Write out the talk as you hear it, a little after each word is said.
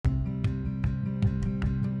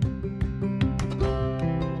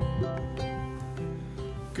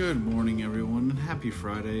Good morning, everyone, and happy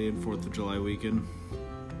Friday and 4th of July weekend.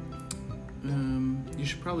 You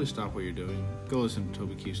should probably stop what you're doing. Go listen to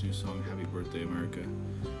Toby Keith's new song, Happy Birthday, America.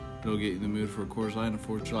 It'll get you in the mood for a Coors Light on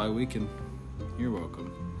 4th of July weekend. You're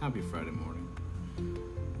welcome. Happy Friday morning.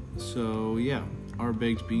 So, yeah, our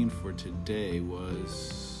baked bean for today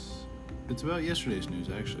it's about yesterday's news,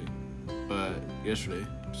 actually. But yesterday,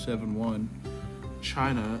 7/1,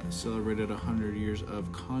 China celebrated 100 years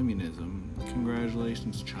of communism.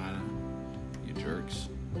 Congratulations, China, you jerks.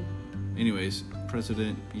 Anyways,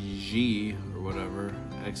 President Xi, or whatever,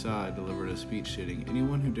 XI, delivered a speech stating,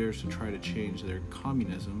 anyone who dares to try to change their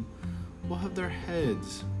communism will have their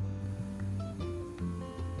heads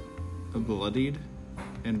bloodied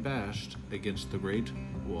and bashed against the Great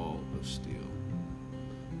Wall of Steel.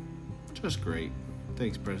 Just great.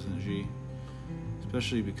 Thanks, President Xi.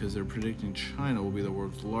 Especially because they're predicting China will be the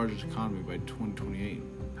world's largest economy by 2028,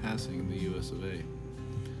 passing the US of A.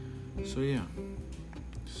 So yeah,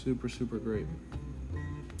 super great.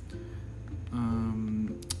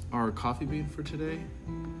 Our coffee bean for today,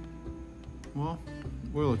 well,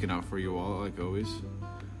 we're looking out for you all, like always.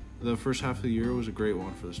 The first half of the year was a great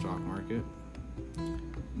one for the stock market.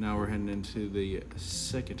 Now we're heading into the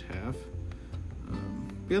second half.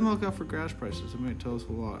 Be on the lookout for gas prices. It might tell us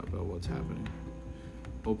a lot about what's happening.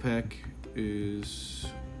 OPEC is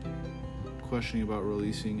questioning about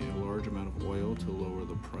releasing a large amount of oil to lower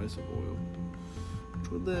the price of oil,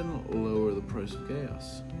 which would then lower the price of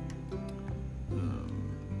gas.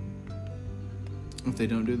 If they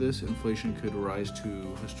don't do this, inflation could rise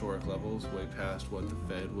to historic levels, way past what the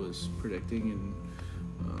Fed was predicting and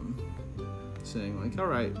saying, like, all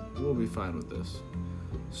right, we'll be fine with this.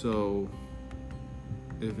 So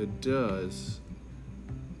if it does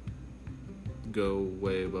go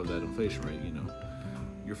way above that inflation rate,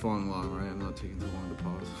 you're following along, right? I'm not taking too long to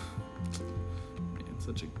pause. Man,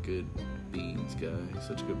 such a good beans guy,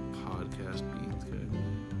 such a good podcast beans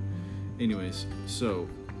guy. Anyways, so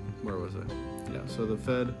where was I? Yeah, so the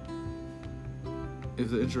Fed, if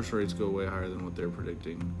the interest rates go way higher than what they're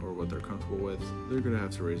predicting or what they're comfortable with, they're going to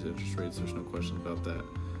have to raise the interest rates. There's no question about that.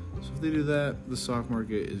 So if they do that, the stock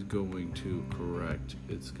market is going to correct.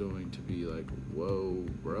 It's going to be like, whoa,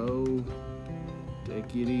 bro,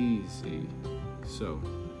 take it easy. So,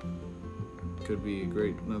 could be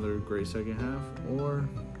another great second half, or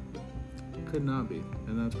could not be.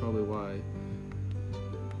 And that's probably why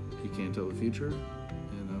you can't tell the future,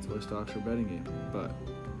 and that's why stocks are a betting game. But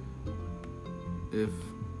if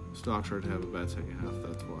stocks are to have a bad second half,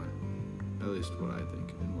 that's why. At least what I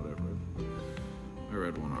think and what I've read. I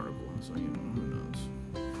read one article, so who knows.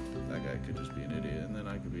 That guy could just be an idiot, and then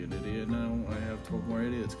I could be an idiot. Now I have 12 more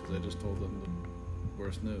idiots because I just told them the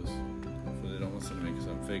worst news. Hopefully they don't listen to me because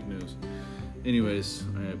I'm fake news. Anyways,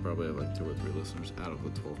 I probably have like 2 or 3 listeners out of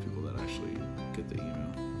the 12 people that actually get the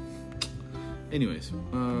email. Anyways,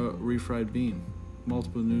 refried bean.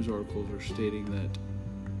 Multiple news articles are stating that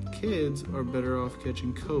kids are better off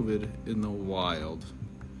catching COVID in the wild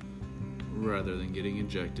rather than getting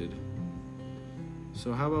injected.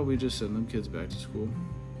 So how about we just send them kids back to school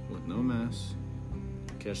with no masks,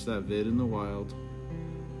 catch that vid in the wild,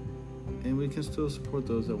 and we can still support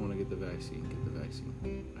those that want to get the vaccine.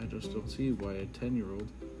 I just don't see why a 10-year-old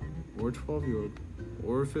or a 12-year-old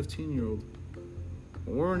or a 15-year-old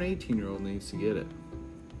or an 18-year-old needs to get it.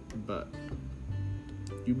 But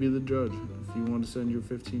you be the judge. If you want to send your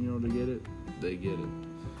 15-year-old to get it, they get it.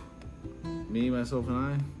 Me, myself,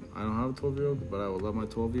 and I don't have a 12-year-old, but I will let my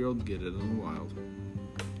 12-year-old get it in the wild.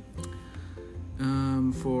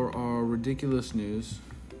 For our ridiculous news,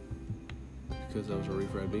 because that was a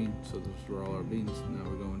refried bean, so those were all our beans. Now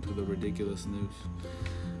we're going to the ridiculous news.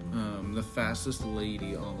 The fastest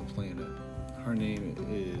lady on the planet. Her name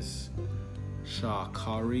is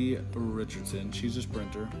Sha'Carri Richardson. She's a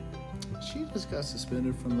sprinter. She just got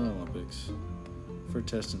suspended from the Olympics for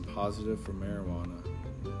testing positive for marijuana.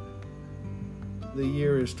 The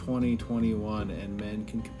year is 2021 and men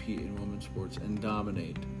can compete in women's sports and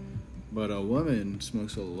dominate. But a woman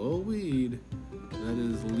smokes a little weed that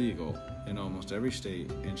is legal in almost every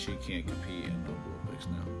state, and she can't compete in the Olympics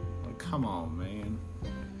now. Like, come on, man.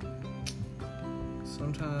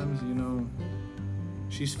 Sometimes,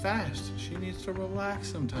 she's fast. She needs to relax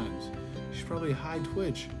sometimes. She's probably high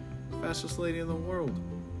twitch. Fastest lady in the world.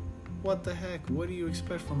 What the heck? What do you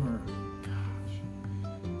expect from her?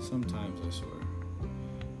 Gosh. Sometimes, I swear.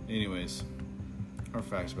 Anyways, our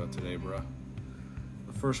facts about today, bruh.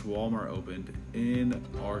 The first Walmart opened in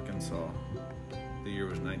Arkansas. The year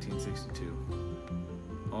was 1962.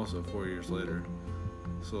 Also, 4 years later,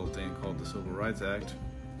 this little thing called the Civil Rights Act,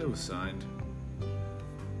 it was signed.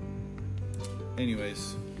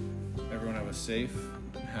 anyways, everyone have a safe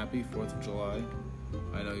and happy 4th of July.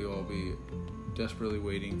 I know you'll all be desperately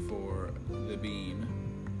waiting for the bean,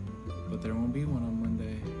 but there won't be one on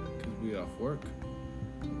Monday because we off work.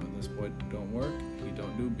 When this boy don't work, he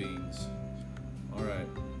don't do beans. Alright,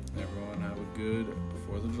 everyone have a good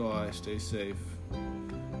 4th of July. Stay safe.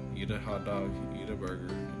 Eat a hot dog, eat a burger,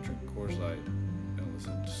 and drink Coors Light, and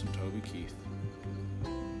listen to some Toby Keith.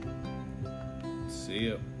 See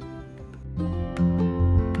ya.